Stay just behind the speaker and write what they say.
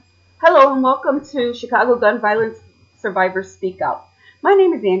Hello and welcome to Chicago Gun Violence Survivors Speak Out. My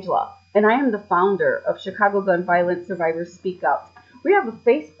name is Angela and I am the founder of Chicago Gun Violence Survivors Speak Out. We have a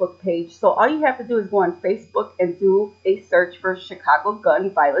Facebook page, so all you have to do is go on Facebook and do a search for Chicago Gun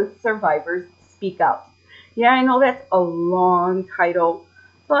Violence Survivors Speak Out. Yeah, I know that's a long title,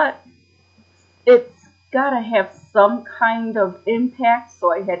 but it's got to have some kind of impact,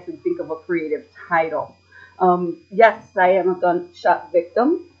 so I had to think of a creative title. Yes, I am a gunshot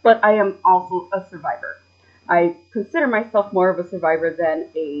victim, but I am also a survivor. I consider myself more of a survivor than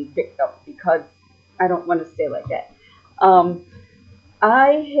a victim because I don't want to stay like that.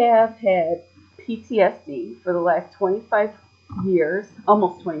 I have had PTSD for the last 25 years,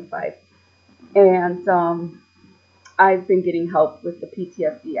 almost 25, and I've been getting help with the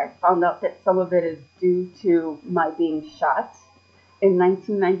PTSD. I found out that some of it is due to my being shot in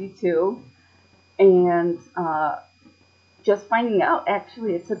 1992. And just finding out,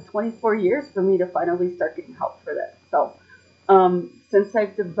 actually, it took 24 years for me to finally start getting help for this. So since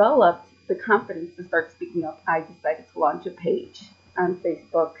I've developed the confidence to start speaking up, I decided to launch a page on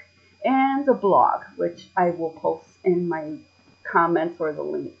Facebook and a blog, which I will post in my comments or the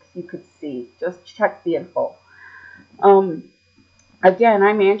links you could see. Just check the info. Again,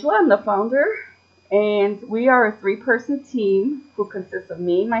 I'm Angela. I'm the founder. And we are a 3-person team who consists of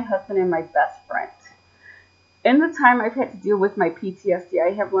me, my husband, and my best friend. In the time I've had to deal with my PTSD,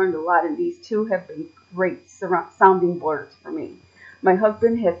 I have learned a lot, and these two have been great sounding boards for me. My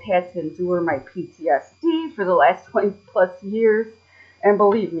husband has had to endure my PTSD for the last 20 plus years, and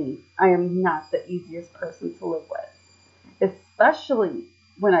believe me, I am not the easiest person to live with, especially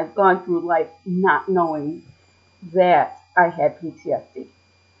when I've gone through life not knowing that I had PTSD.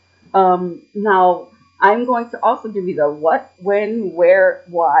 Now, I'm going to also give you the what, when, where,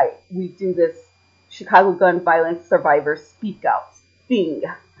 why we do this Chicago Gun Violence Survivors Speak Out thing.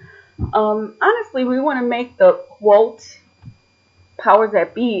 Honestly, we want to make the quote, powers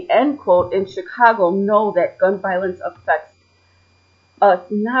that be, end quote, in Chicago know that gun violence affects us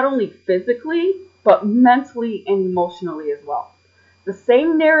not only physically, but mentally and emotionally as well. The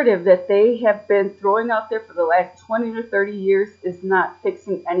same narrative that they have been throwing out there for the last 20 to 30 years is not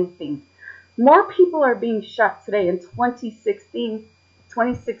fixing anything. More people are being shot today in 2016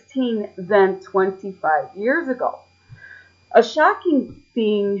 than 25 years ago. A shocking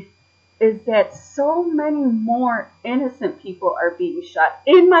thing is that so many more innocent people are being shot.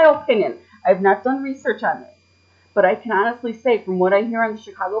 In my opinion, I've not done research on this, but I can honestly say from what I hear on the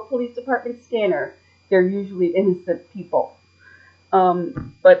Chicago Police Department scanner, they're usually innocent people.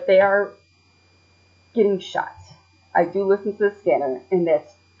 But they are getting shot. I do listen to the scanner, and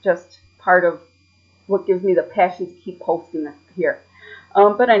that's just part of what gives me the passion to keep posting this here.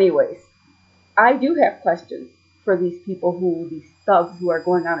 But anyways, I do have questions for these people these thugs who are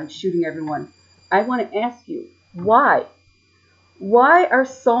going out and shooting everyone. I want to ask you, why? Why are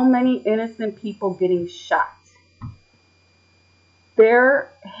so many innocent people getting shot?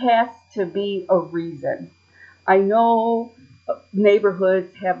 There has to be a reason. I know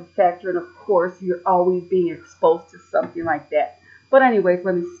neighborhoods have a factor, and of course you're always being exposed to something like that. But anyways,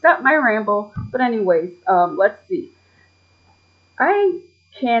 let me stop my ramble. But anyways, let's see. I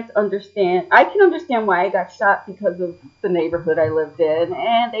can understand why I got shot because of the neighborhood I lived in,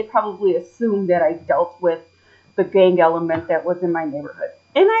 and they probably assumed that I dealt with the gang element that was in my neighborhood.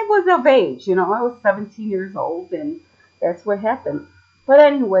 And I was of age, I was 17 years old, and that's what happened. But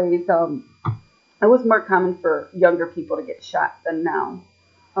anyways, it was more common for younger people to get shot than now.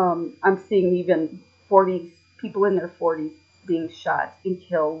 I'm seeing even people in their 40s being shot and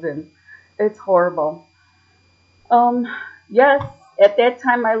killed, and it's horrible. Yes, at that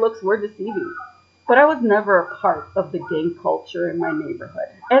time my looks were deceiving, but I was never a part of the gang culture in my neighborhood.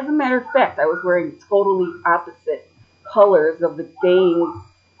 As a matter of fact, I was wearing totally opposite colors of the gang,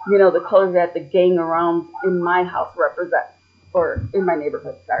 the colors that the gang around in my house represents, or in my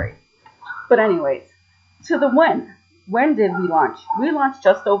neighborhood, sorry. But anyways, to the when. When did we launch? We launched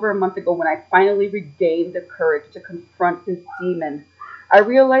just over a month ago when I finally regained the courage to confront this demon. I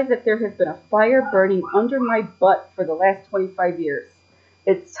realized that there has been a fire burning under my butt for the last 25 years.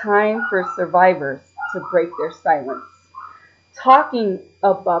 It's time for survivors to break their silence. Talking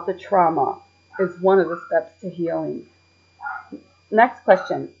about the trauma is one of the steps to healing. Next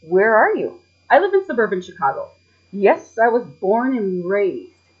question, where are you? I live in suburban Chicago. Yes, I was born and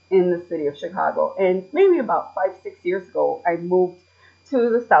raised in the city of Chicago, and maybe about 5-6 years ago I moved to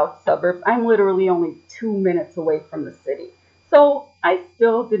the south suburbs. I'm literally only 2 minutes away from the city, so I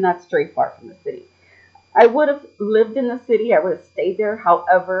still did not stray far from the city. I would have lived in the city, I would have stayed there.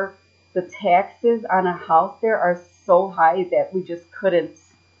 However, the taxes on a house there are so high that we just couldn't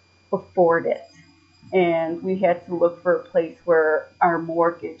afford it. And we had to look for a place where our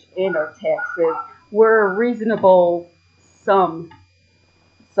mortgage and our taxes were a reasonable sum.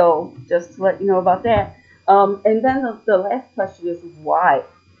 So just to let you know about that. And then the last question is why?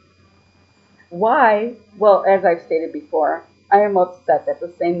 Why? Well, as I've stated before, I am upset that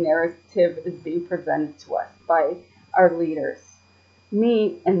the same narrative is being presented to us by our leaders.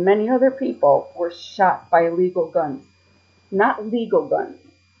 Me and many other people were shot by illegal guns, not legal guns.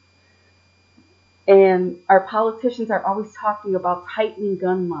 And our politicians are always talking about tightening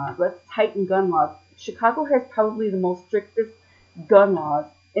gun laws. Let's tighten gun laws. Chicago has probably the most strictest gun laws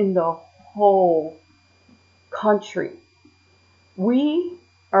in the whole country. We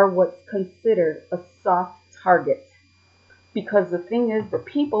are what's considered a soft target. Because the thing is, the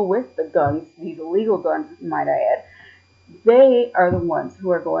people with the guns, these illegal guns, might I add, they are the ones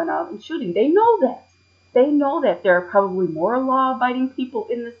who are going out and shooting. They know that. They know that there are probably more law-abiding people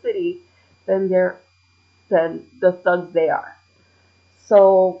in the city than the thugs they are.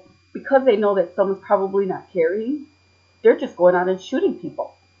 So because they know that someone's probably not carrying, they're just going out and shooting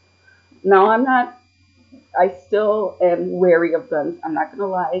people. Now I still am wary of guns. I'm not going to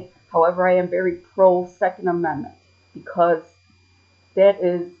lie. However, I am very pro Second Amendment because that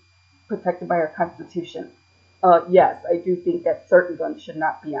is protected by our Constitution. Yes, I do think that certain guns should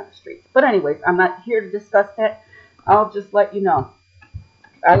not be on the streets. But anyways, I'm not here to discuss that. I'll just let you know.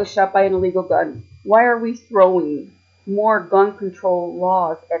 I was shot by an illegal gun. Why are we throwing more gun control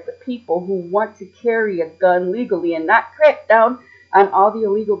laws at the people who want to carry a gun legally and not crack down on all the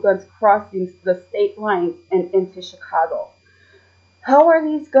illegal guns crossing the state lines and into Chicago? How are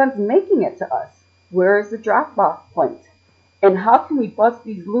these guns making it to us? Where is the drop-off point? And how can we bust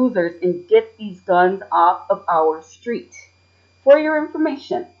these losers and get these guns off of our street? For your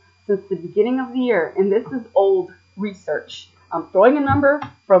information, since the beginning of the year, and this is old research, I'm throwing a number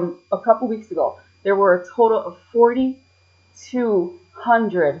from a couple weeks ago, there were a total of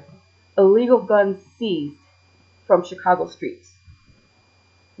 4,200 illegal guns seized from Chicago streets.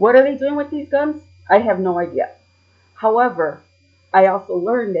 What are they doing with these guns? I have no idea. However, I also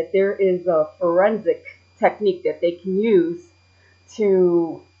learned that there is a forensic technique that they can use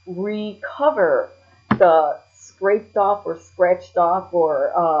to recover the scraped off or scratched off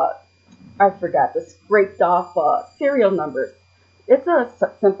or the scraped off serial numbers. It's a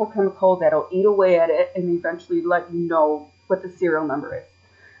simple chemical that'll eat away at it and eventually let you know what the serial number is.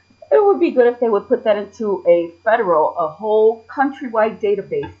 It would be good if they would put that into a whole countrywide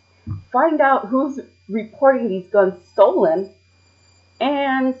database, find out who's reporting these guns stolen,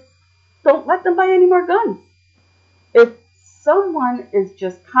 and don't let them buy any more guns. If someone is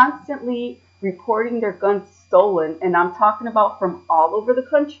just constantly reporting their guns stolen, and I'm talking about from all over the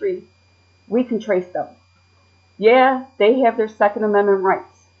country, we can trace them. Yeah, they have their Second Amendment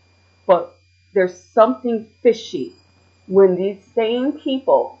rights, but there's something fishy when these same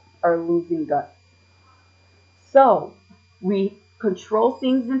people are losing guns. So we control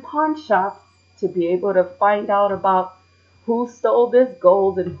things in pawn shops to be able to find out about who stole this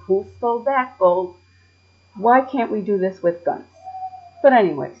gold and who stole that gold. Why can't we do this with guns? But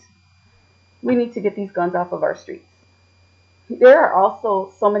anyways, we need to get these guns off of our streets. There are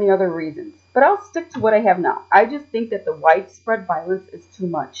also so many other reasons, but I'll stick to what I have now. I just think that the widespread violence is too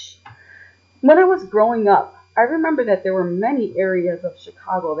much. When I was growing up, I remember that there were many areas of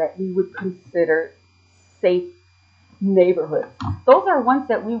Chicago that we would consider safe neighborhoods. Those are ones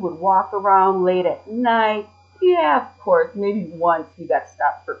that we would walk around late at night. Yeah, of course, maybe once we got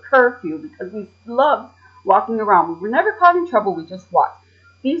stopped for curfew because we loved walking around. We were never caught in trouble, we just walked.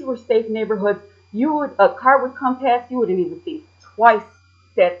 These were safe neighborhoods. A car would come past, you wouldn't even think twice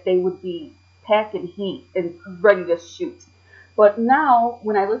that they would be packing heat and ready to shoot. But now,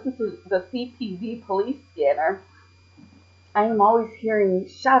 when I listen to the CPV police scanner, I am always hearing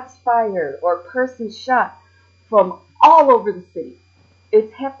shots fired or person shot from all over the city.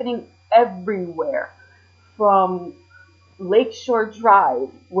 It's happening everywhere. From Lakeshore Drive,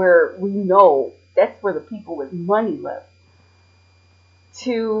 where we know that's where the people with money live,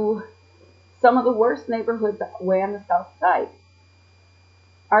 to some of the worst neighborhoods way on the south side.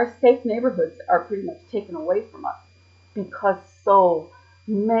 Our safe neighborhoods are pretty much taken away from us because so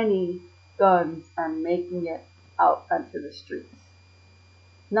many guns are making it out onto the streets.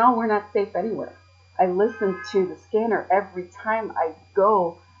 Now we're not safe anywhere. I listen to the scanner every time I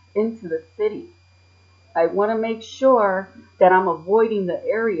go into the city. I want to make sure that I'm avoiding the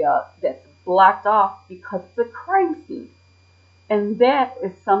area that's blocked off because it's a crime scene. And that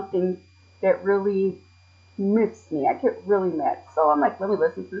is something that really miffs me. I get really mad. So I'm like, let me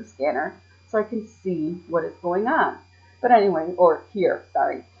listen to the scanner so I can see what is going on. But anyway, or hear,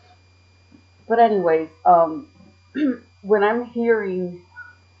 sorry. But anyways, when I'm hearing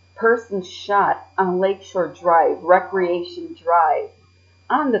person shot on Lakeshore Drive, Recreation Drive,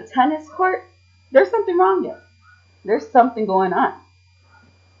 on the tennis court, there's something wrong there. There's something going on.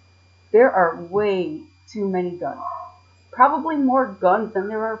 There are way too many guns. Probably more guns than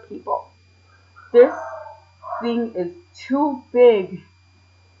there are people. This thing is too big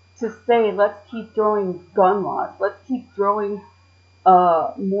to say, let's keep throwing gun laws. Let's keep throwing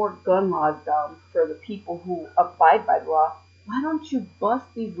more gun laws down for the people who abide by the law. Why don't you bust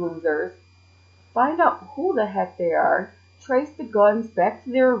these losers? Find out who the heck they are. Trace the guns back to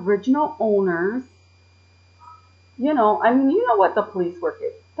their original owners. You know what the police work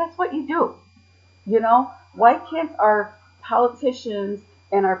is. That's what you do. Why can't our politicians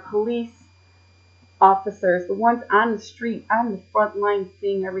and our police officers, the ones on the street, on the front line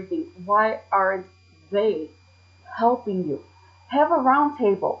seeing everything, why aren't they helping you? Have a round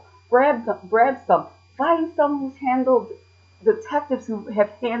table. Grab some. Find someone who's handled, detectives who have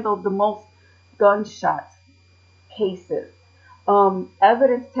handled the most gunshot cases.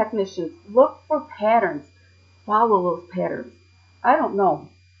 Evidence technicians. Look for patterns. Follow those patterns. I don't know.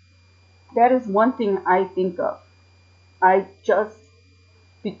 That is one thing I think of.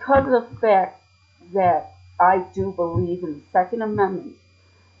 Because of the fact that I do believe in the Second Amendment,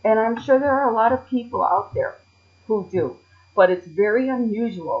 and I'm sure there are a lot of people out there who do, but it's very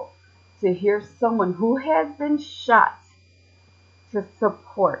unusual to hear someone who has been shot to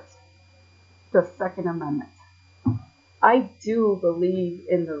support the Second Amendment. I do believe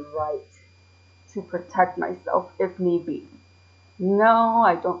in the right to protect myself if need be. No,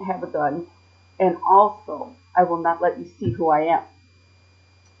 I don't have a gun, and also I will not let you see who I am.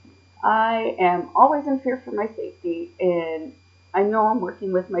 I am always in fear for my safety, and I know I'm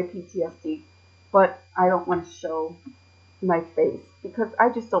working with my PTSD, but I don't want to show my face because I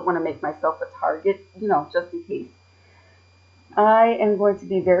just don't want to make myself a target, just in case. I am going to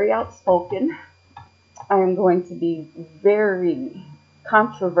be very outspoken. I am going to be very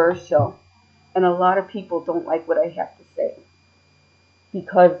controversial, and a lot of people don't like what I have to say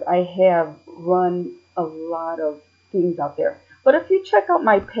because I have run a lot of things out there. But if you check out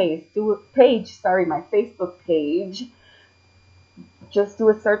my my Facebook page, just do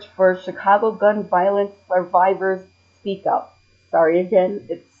a search for Chicago Gun Violence Survivors Speak Out. Sorry again,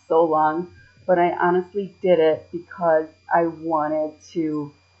 it's so long, but I honestly did it because I wanted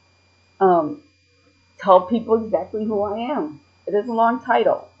to tell people exactly who I am. It is a long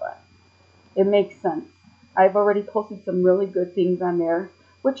title, but it makes sense. I've already posted some really good things on there,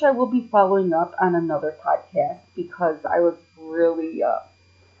 which I will be following up on another podcast because I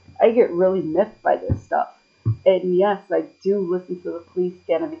get really miffed by this stuff. And yes, I do listen to the police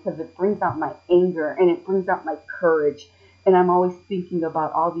scanner because it brings out my anger and it brings out my courage. And I'm always thinking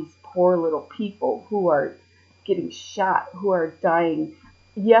about all these poor little people who are getting shot, who are dying.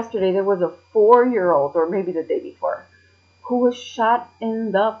 Yesterday, there was a 4-year-old, or maybe the day before, who was shot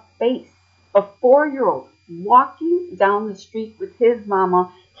in the face. A 4-year-old walking down the street with his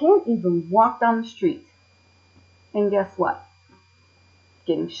mama, can't even walk down the street. And guess what?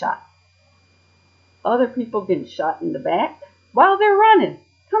 Getting shot. Other people getting shot in the back while they're running.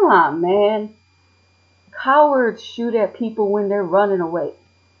 Come on, man. Cowards shoot at people when they're running away.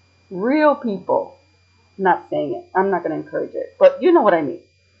 Real people. Not saying it. I'm not going to encourage it. But you know what I mean.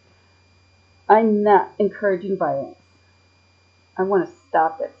 I'm not encouraging violence. I want to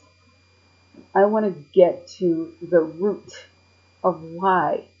stop it. I want to get to the root of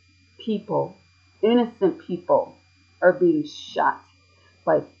why people, innocent people, are being shot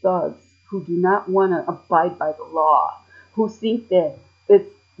by thugs who do not want to abide by the law, who think that it's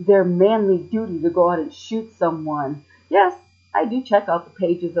their manly duty to go out and shoot someone. Yes, I do check out the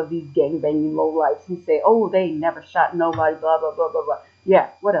pages of these gangbanging lowlifes who say, oh, they never shot nobody, blah, blah, blah, blah, blah. Yeah,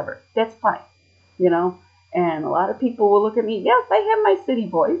 whatever. That's fine, And a lot of people will look at me, yes, I have my city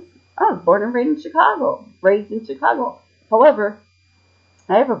voice. I was born and raised in Chicago. However,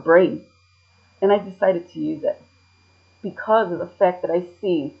 I have a brain, and I decided to use it because of the fact that I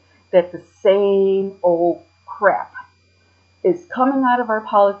see that the same old crap is coming out of our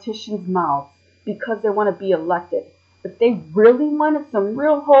politicians' mouths because they want to be elected. If they really wanted some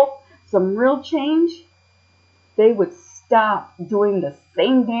real hope, some real change, they would stop doing the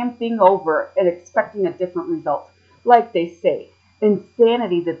same damn thing over and expecting a different result. Like they say,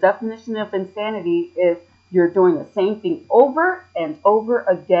 insanity, the definition of insanity is you're doing the same thing over and over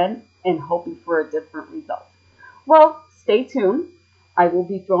again and hoping for a different result. Well, stay tuned. I will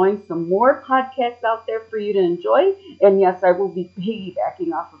be throwing some more podcasts out there for you to enjoy. And yes, I will be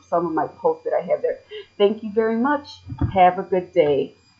piggybacking off of some of my posts that I have there. Thank you very much. Have a good day.